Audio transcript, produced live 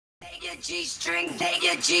G-string, take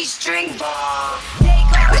your G-string ball. Take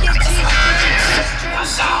off your G-string. The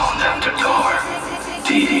sound after dark.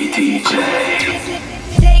 deedydj.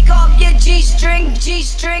 Take off your G-string,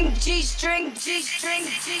 G-string, G-string, G-string,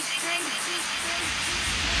 G-string.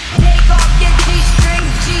 Take off your G-string,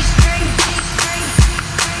 G-string, G-string,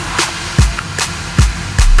 G-string.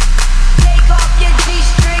 Take off your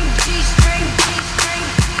G-string, G-string, G-string, G-string.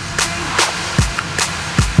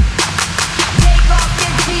 Take off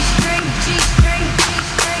your G-string, G-string, G-string,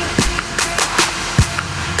 G-string.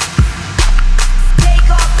 Take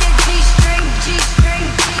off your G-string, G-string,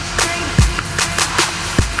 G-string,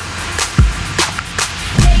 G-string.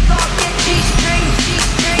 Take off your G-string,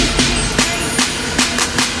 G-string, G-string. Take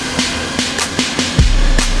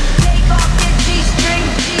off your G-string, G-string, G-string. Take off your G-string,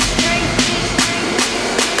 G-string, G-string.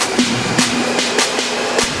 Take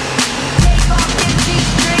off your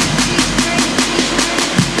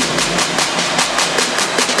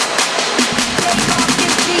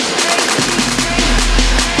G-string, G-string.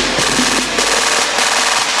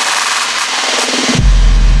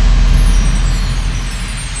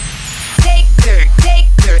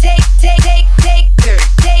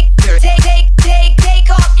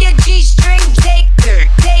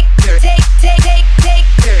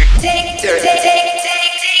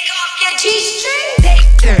 off your G-string. Take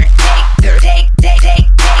off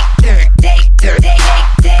your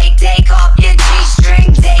G-string. Take off your G-string. Take off your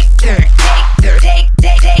G-string.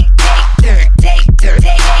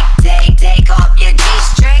 Take off your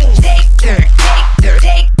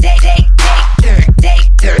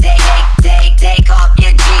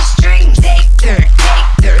G-string.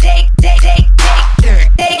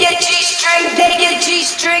 Take your G-string. Take your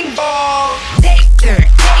G-string ball. Take off your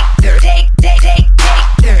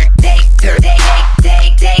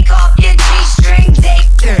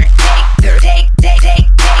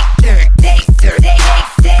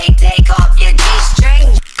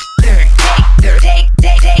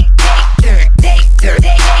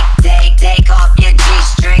Take off your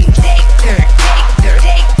G-string. Take off your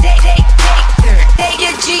G-string. Take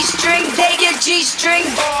your G-string. Take your G-string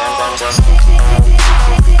ball.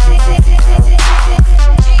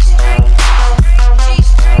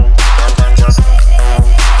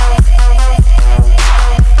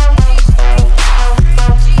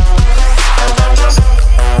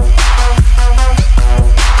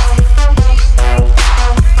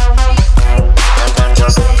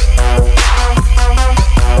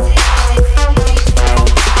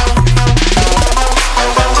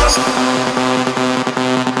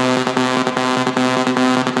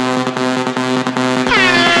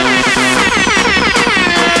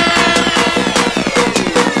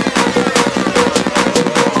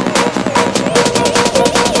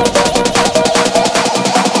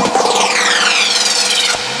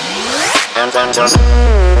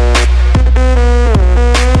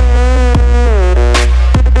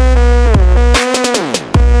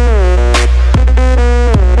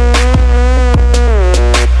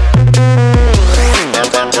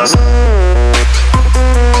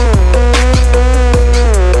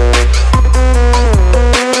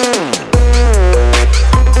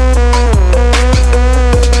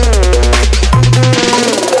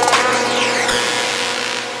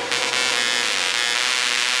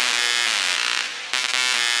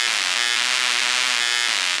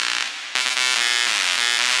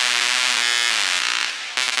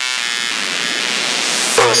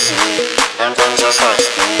 And then just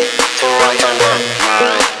touch me till I can get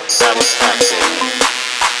my satisfaction.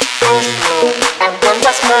 Push me and then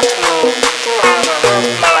just touch me till I can get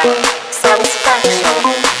my satisfaction.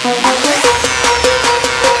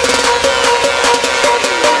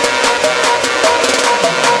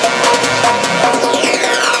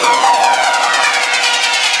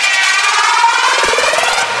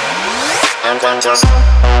 And then just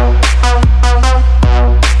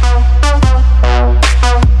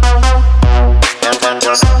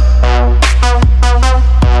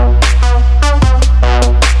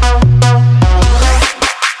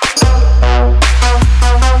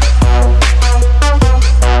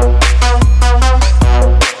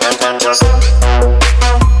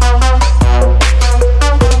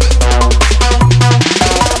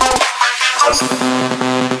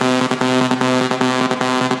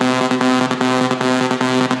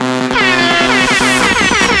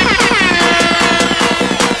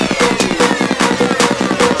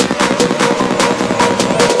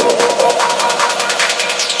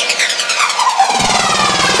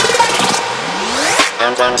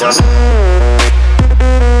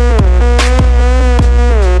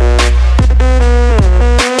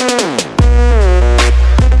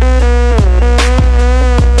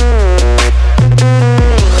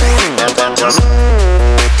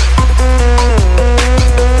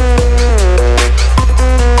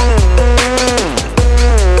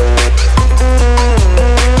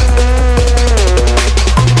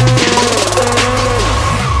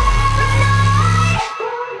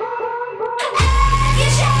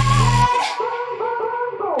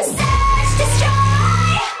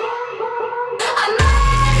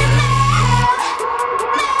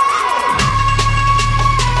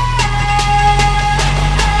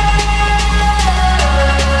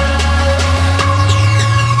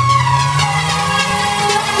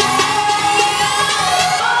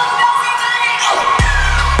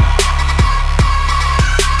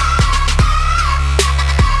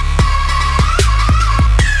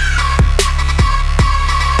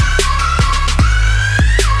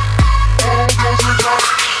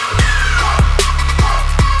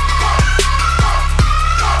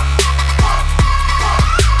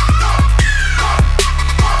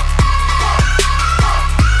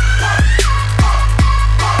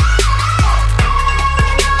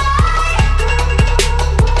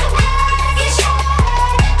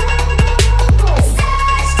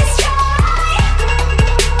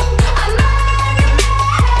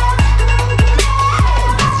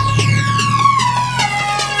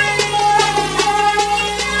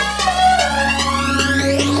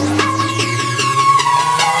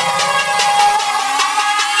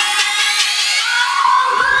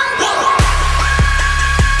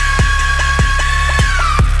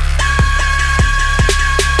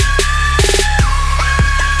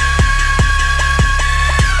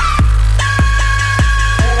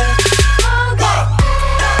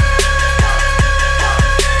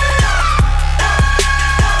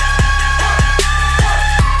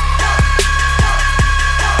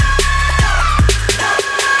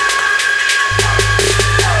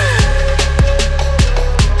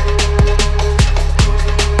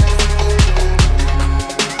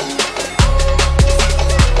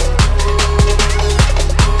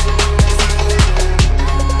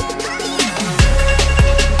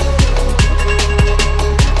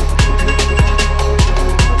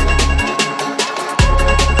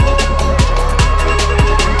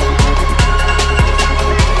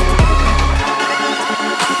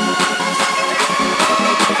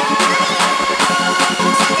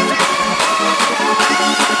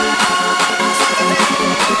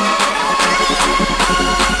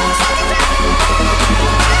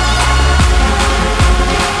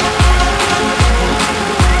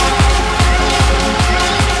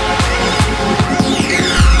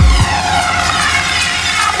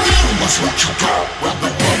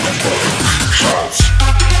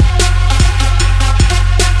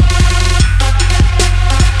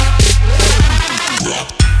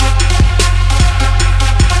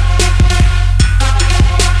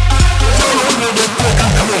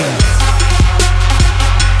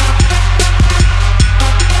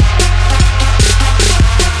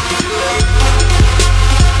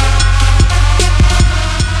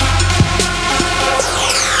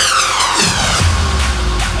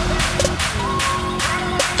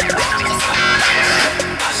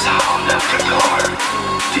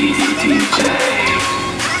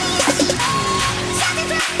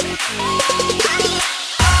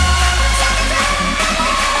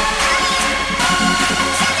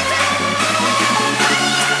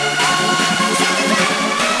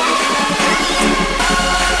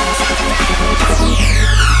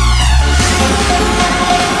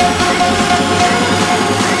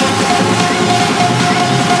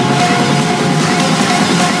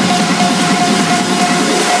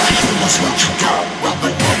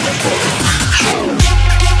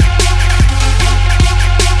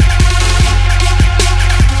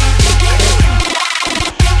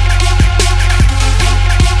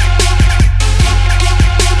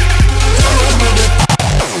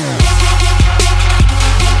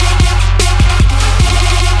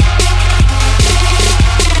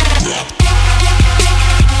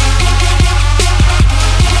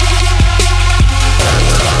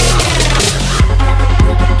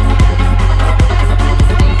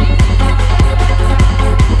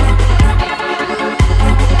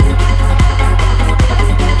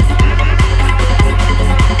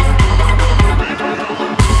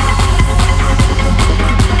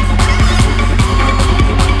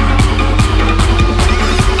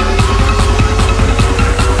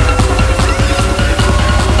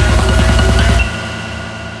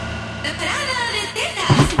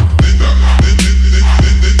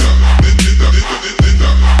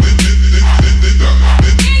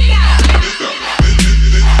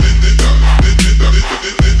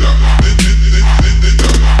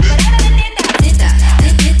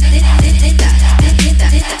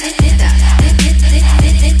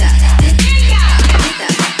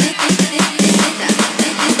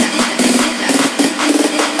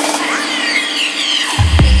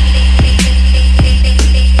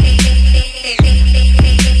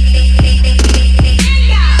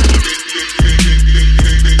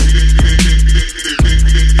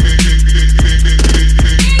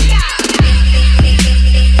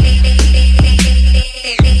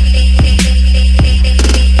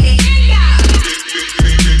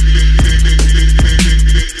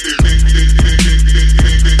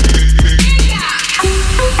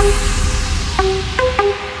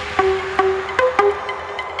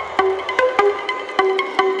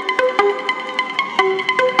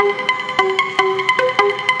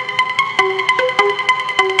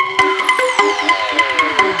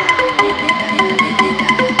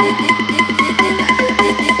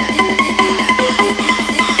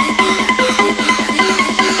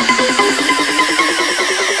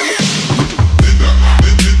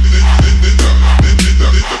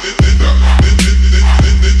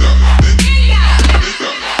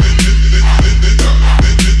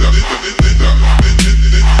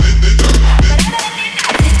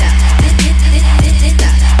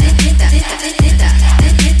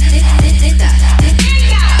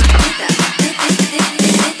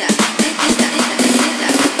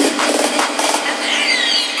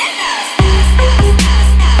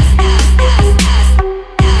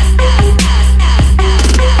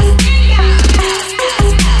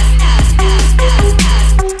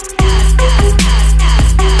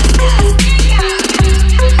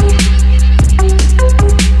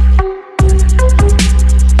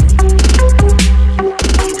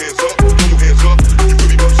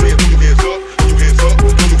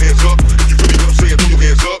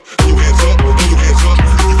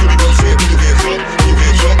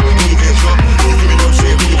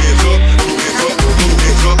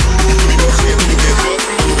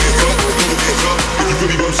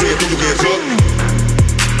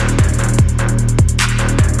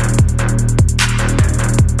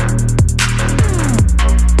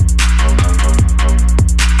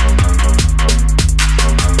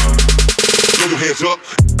hands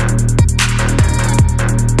up.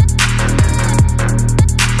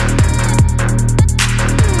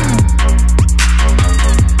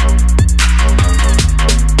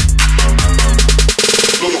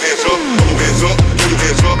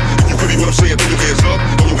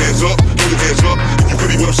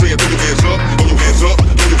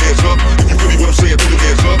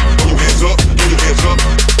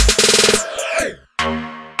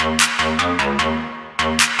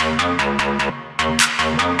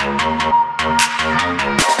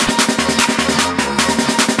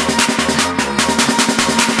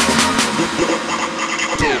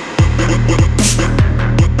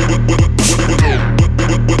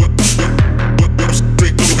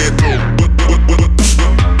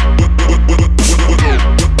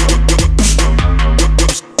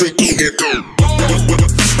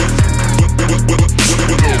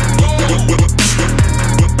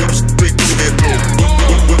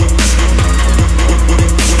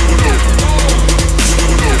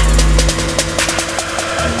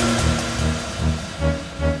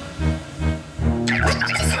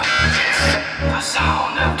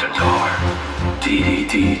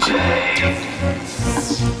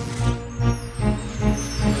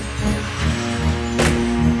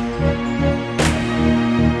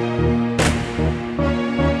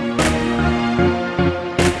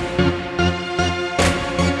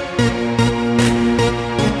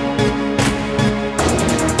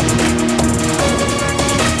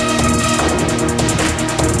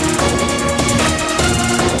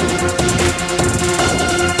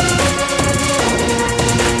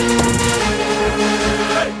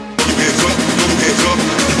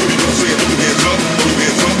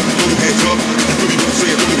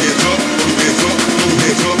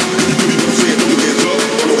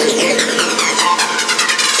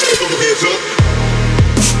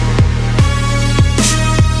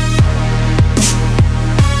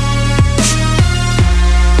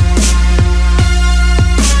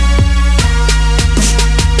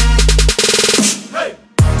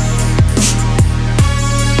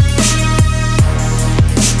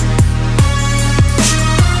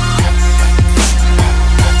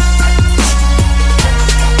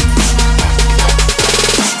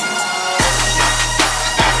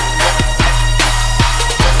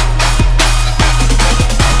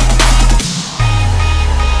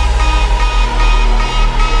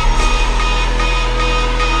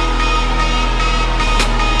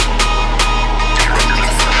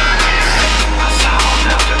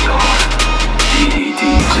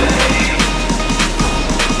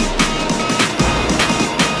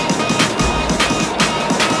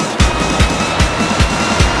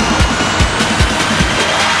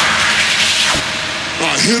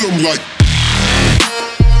 Hit 'em like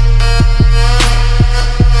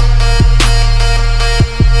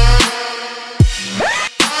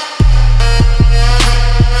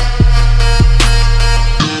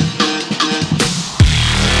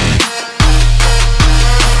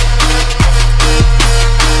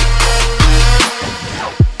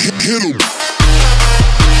hit 'em.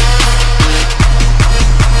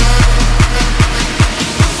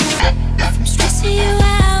 I'm stressing you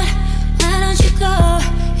out, why don't you go?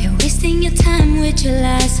 You're wasting your time with your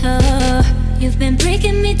lies, oh. You've been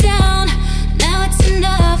breaking me down, now it's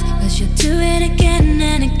enough, 'cause you'll do it again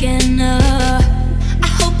and again, oh. I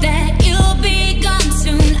hope that you'll be gone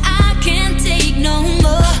soon, I can't take no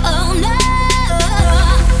more, oh no.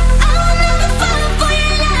 I'll never fall for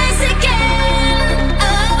your lies again,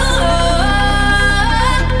 oh.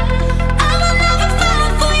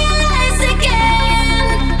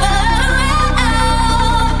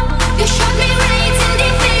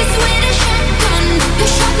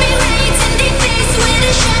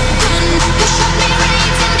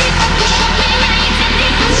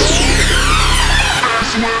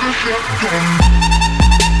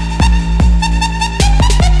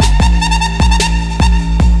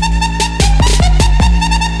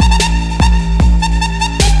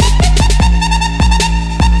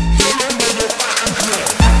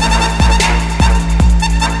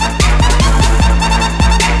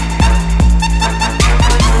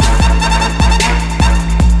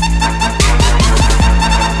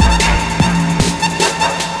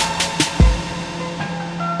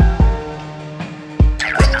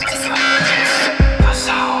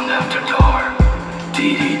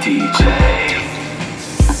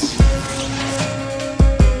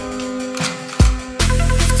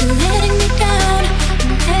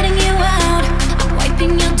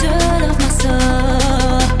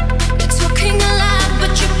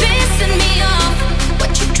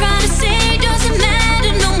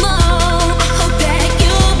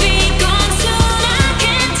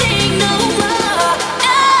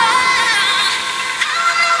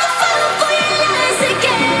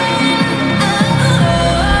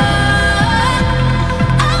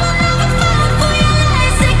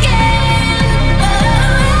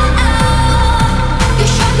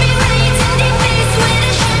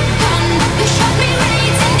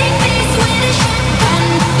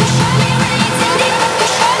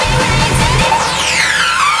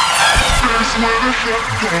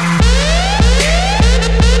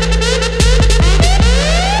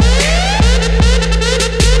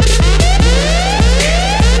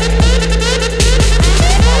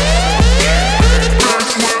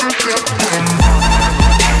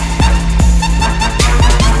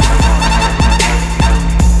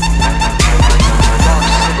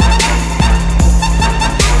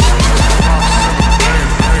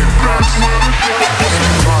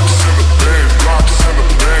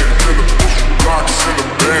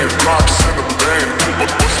 Blocks in the band, dude.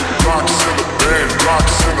 Blocks in the band,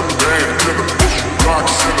 Blocks in the band,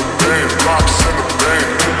 Blocks in the Blocks in the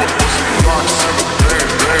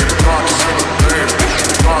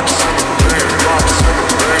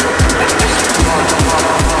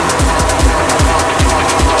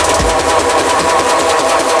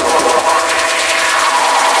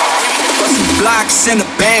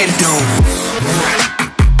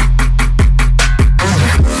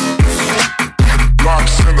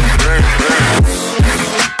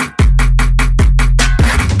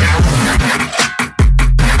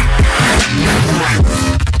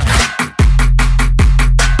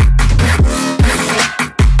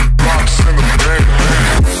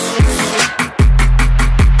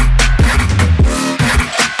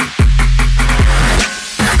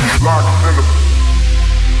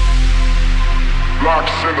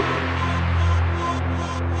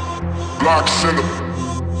Blocks in the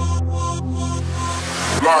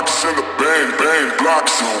Blocks in the bang bang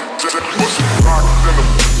blocks on. What's it? Blocks in the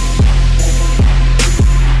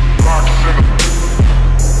Blocks in the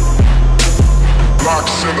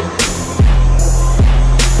Blocks in the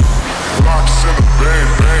Blocks in the bang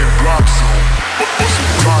bang blocks on. What's it?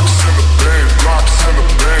 Blocks in the bang blocks in the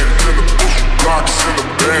bang in the Blocks in the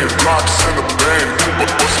bang blocks in the bang.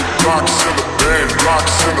 What's it? Blocks in the bang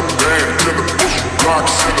blocks in the bang in the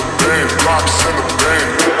Blocks in the bang blocks in the bang.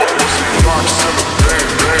 What's it? Blocks in the bang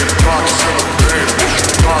bang blocks in the bang.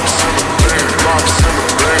 Blocks in the bang blocks in the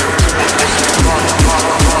bang. What's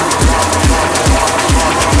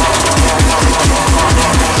it?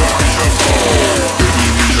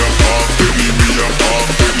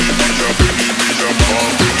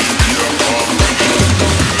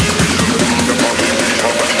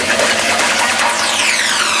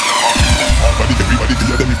 Everybody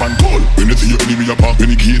fear them if I'm cold. When you see your enemy a park, when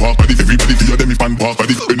you keep park, everybody fear them if I'm park, when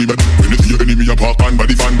you see your enemy a park, and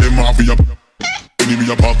body fan them off for your enemy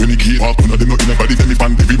a park, when you keep park, none of them not in a body, semi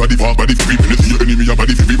fan, everybody park, body free. When you see your enemy a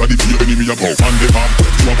body, everybody see your enemy a park, and them park,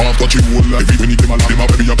 you a park, touch your whole life, when you them a them a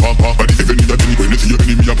baby a park, body, if you need a penny, when you see your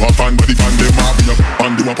enemy a park, and body fan them off for your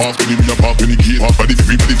and them a park, enemy a park, when you keep park, body,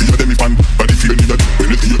 everybody see your enemy fan, body feel need that, when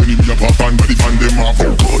you see your enemy a park, and body fan them off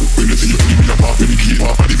for cold. When you see your enemy a park, when you keep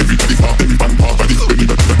park, body, everybody park, them fan park, body, when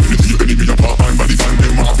you see your enemy a park, and body fan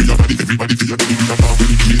them off for your body, everybody see your enemy a park, when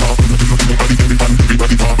you keep park, nobody them fan,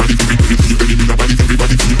 everybody park, body, when you see your enemy a body,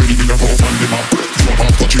 everybody see your enemy a park, and them off. You a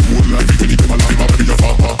park, touch your whole life, when you them alive, body a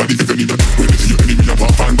park, body, if you need that, when you see your enemy a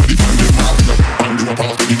park, and body fan them off, and you a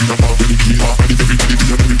park, enemy a park, when you keep park, body, everybody see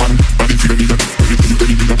your enemy fan, body, if you need that, when you see your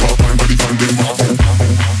enemy a park, and body fan them off.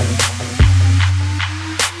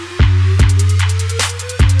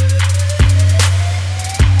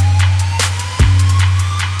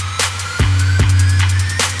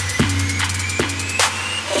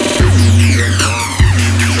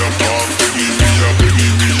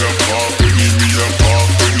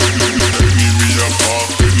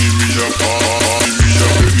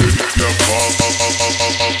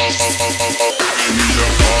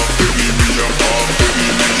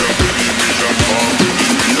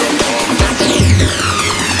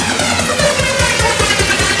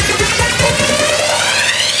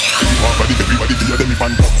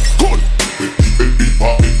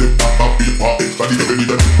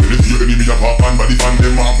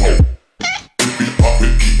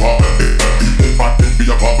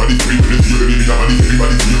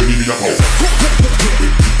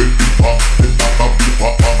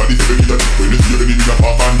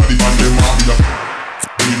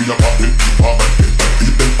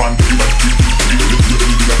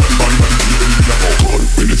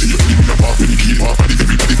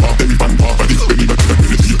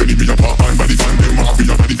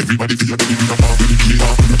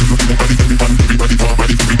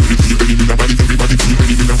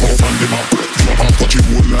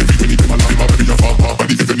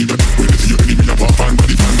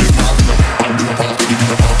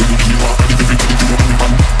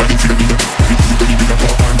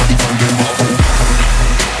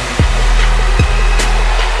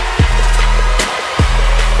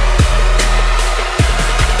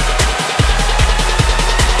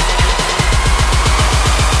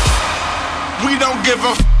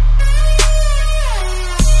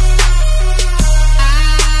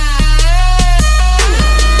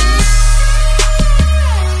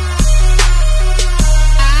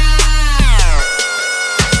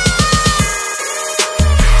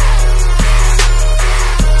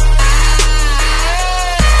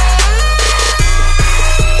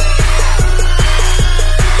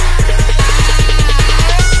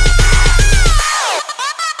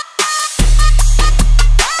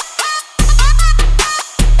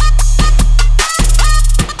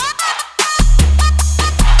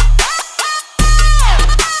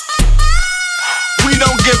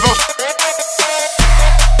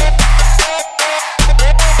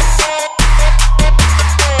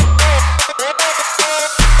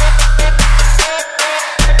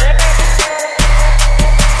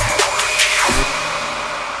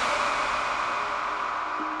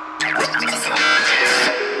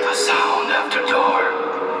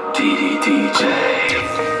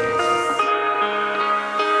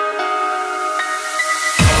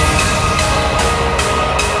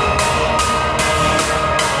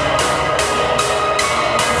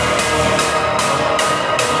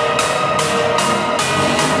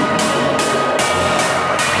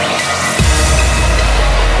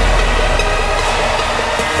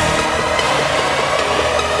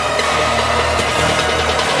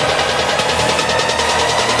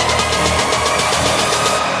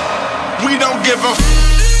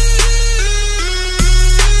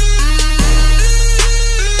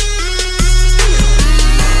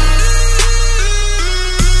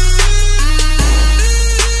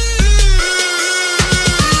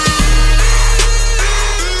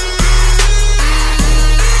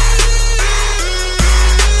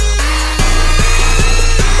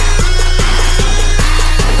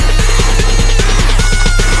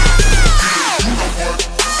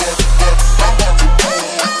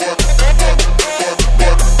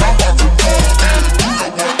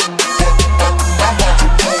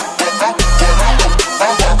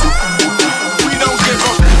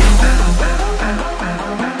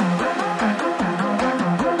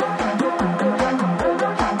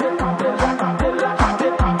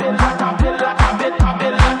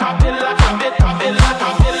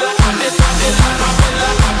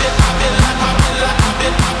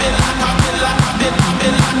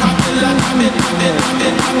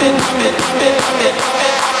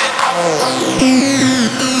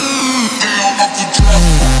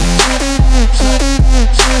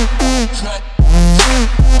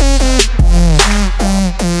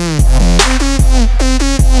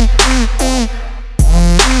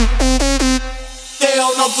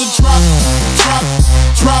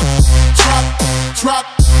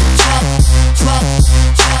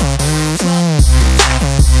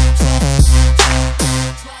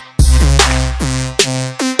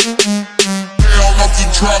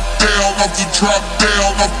 off the trap,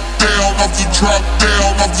 down off the trap, down off the trap,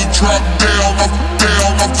 down off the trap,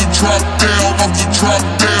 down off the trap, down off the trap,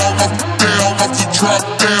 down off the trap,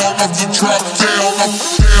 down off the trap, down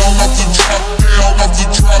off the trap, down off the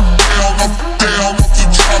trap, down off the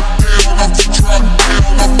trap, down off the trap, down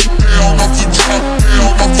off the trap, down off the trap,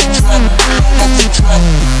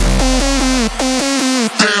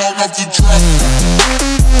 down off the trap.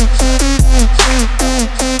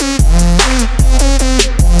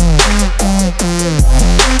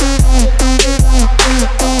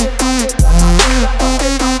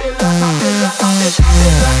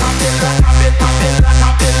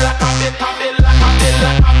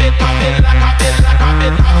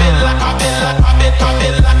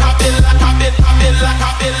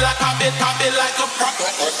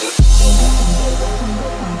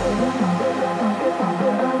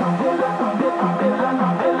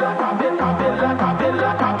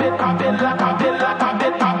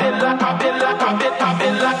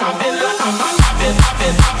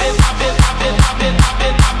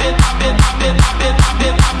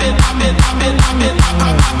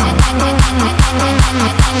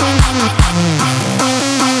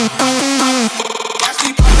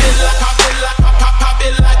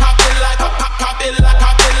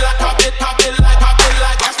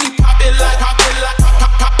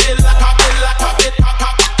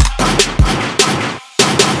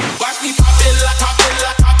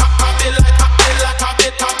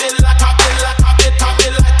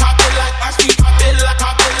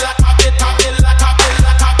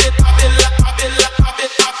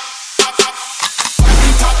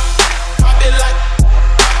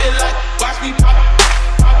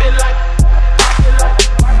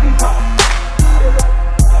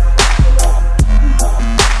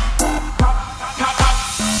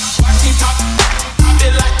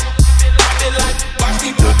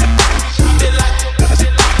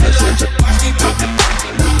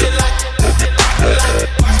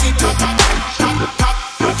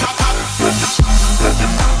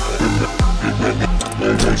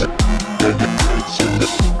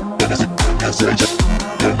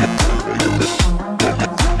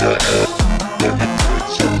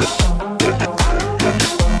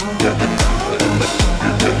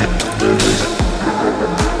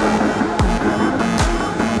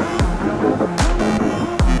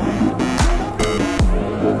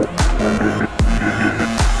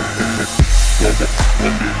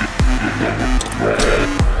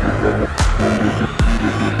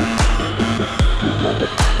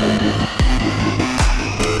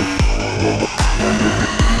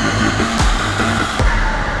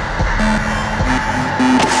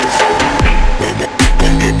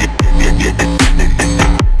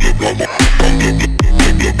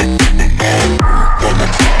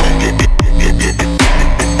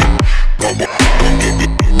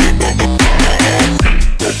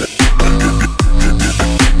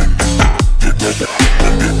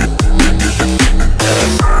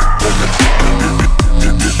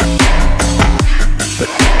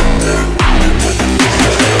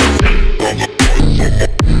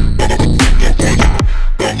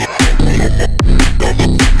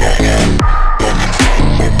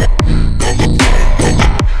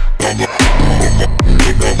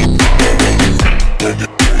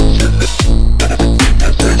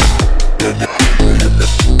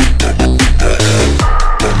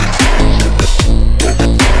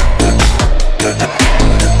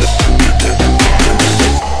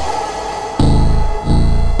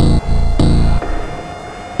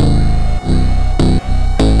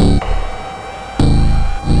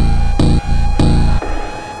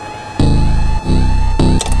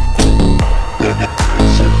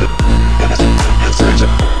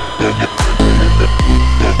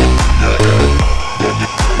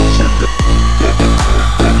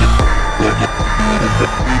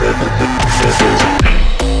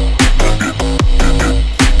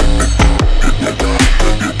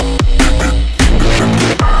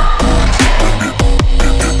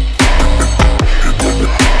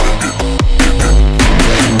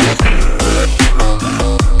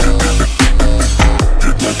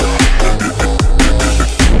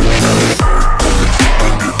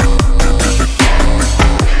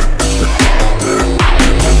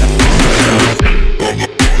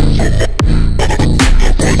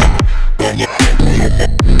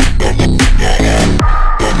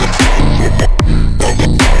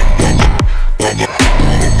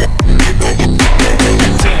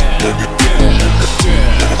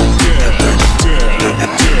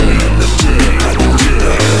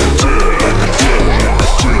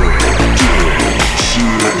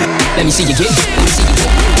 Let me see you get. Let me see you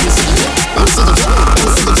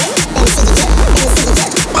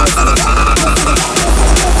get.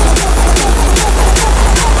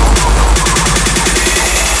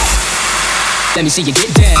 Let me see you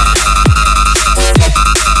get down.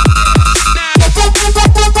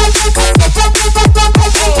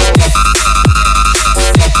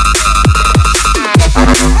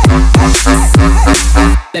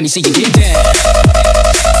 Let me see you get down.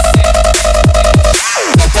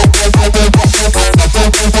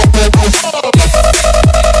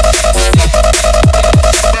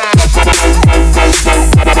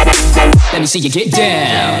 Let me see you get down.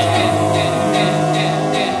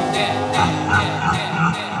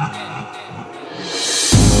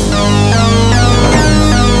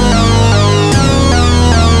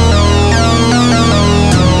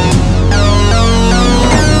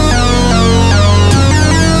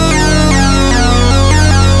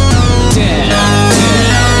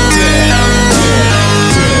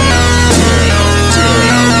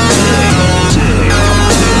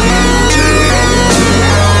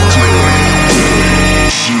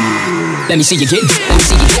 Let me see you get. Let me see you get. Let me see you get. Let me see you get. Let me see you get. Let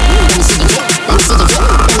me see you get. Let me see you get.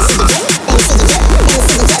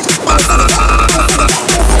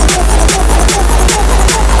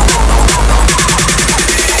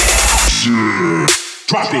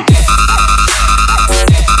 Drop it.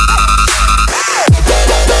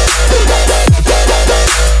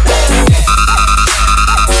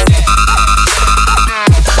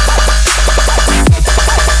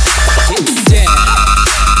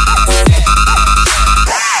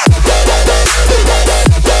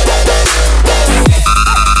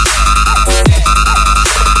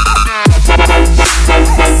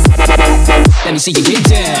 Let me see you get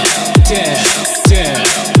down, down, down,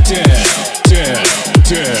 down, down, down,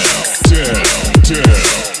 down, down, down,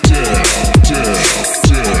 down, down.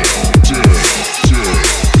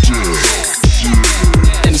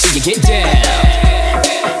 Let me see you get down.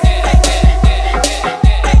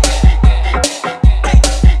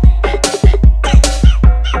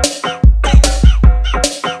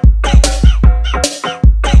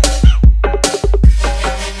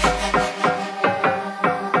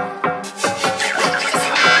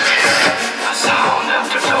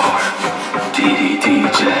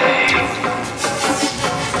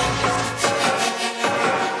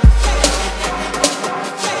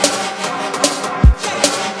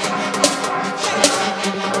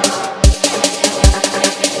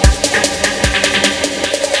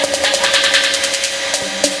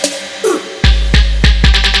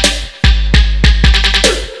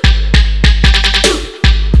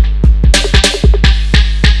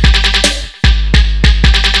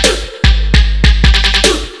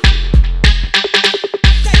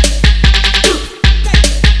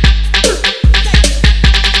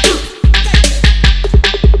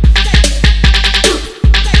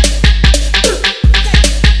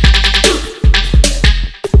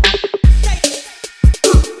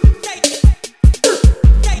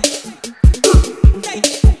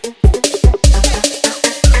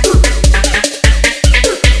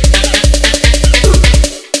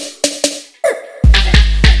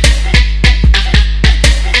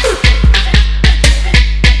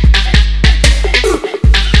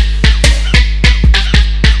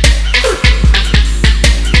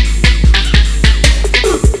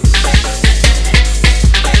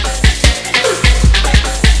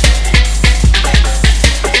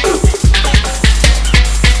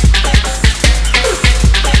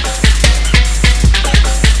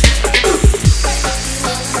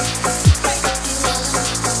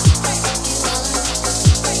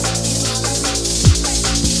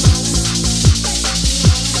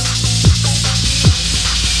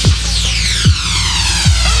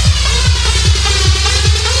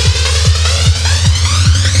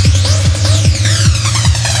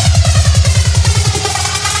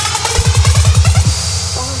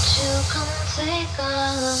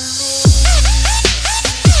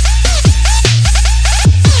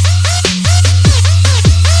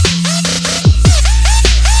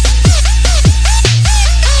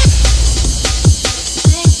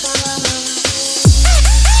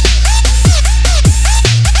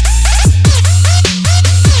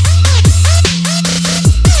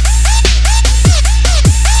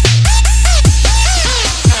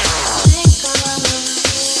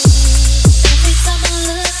 Every time I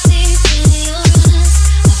look deep in your eyes,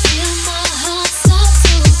 I feel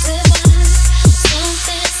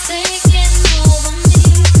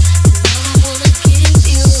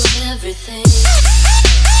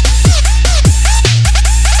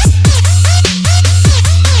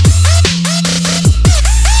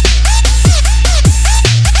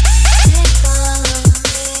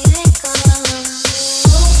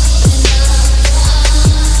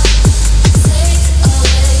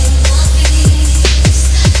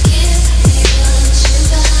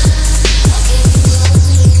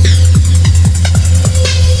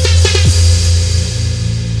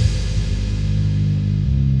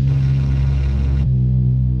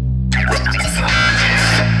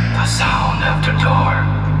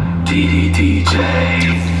deedydj.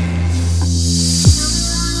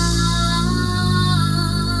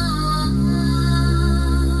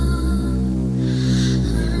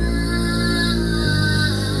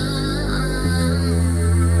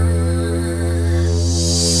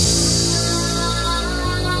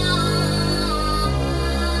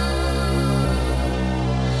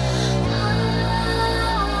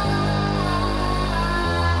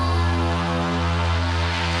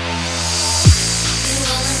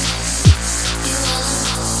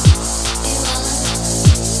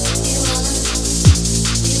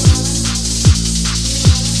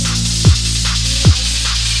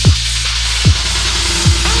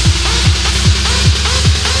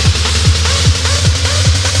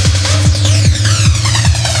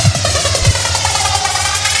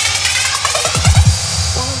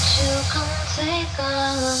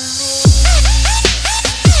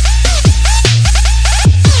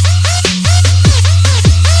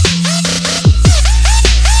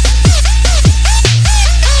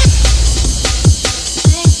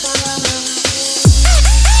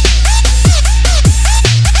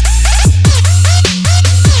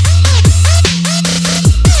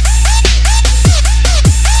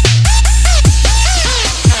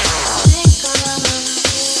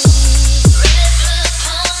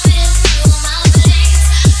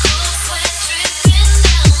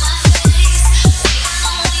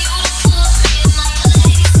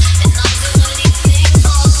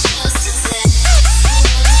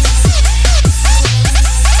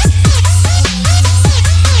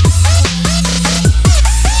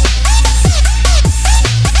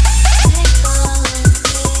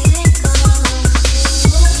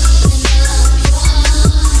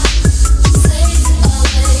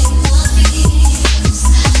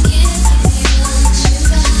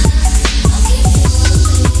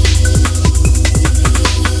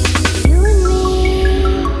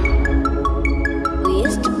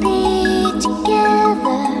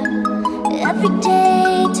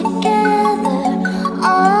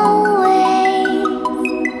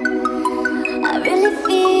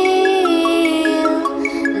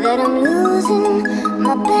 That I'm losing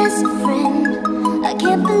my best friend. I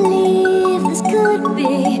can't believe this could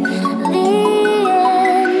be the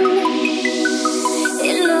end.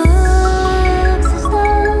 It looks as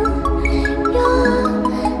though you're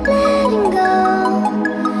letting go,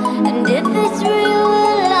 and if it's real,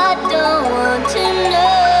 well, I don't want to know.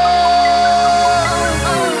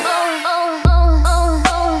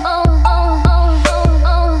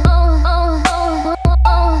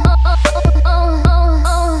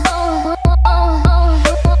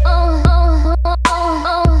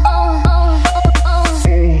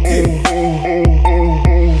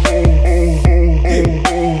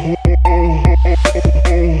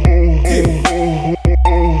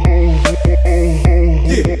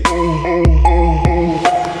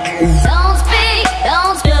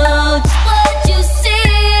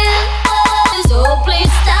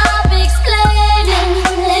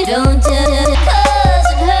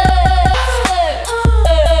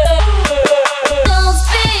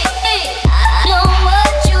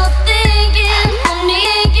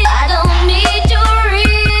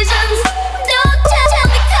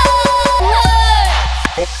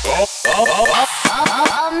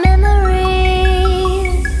 Our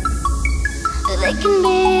memories, they can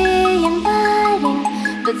be inviting,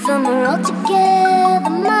 but some are altogether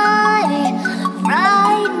mighty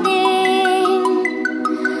frightening.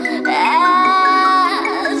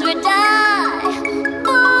 As we die,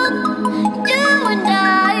 both you and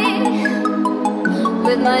I,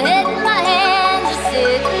 with my head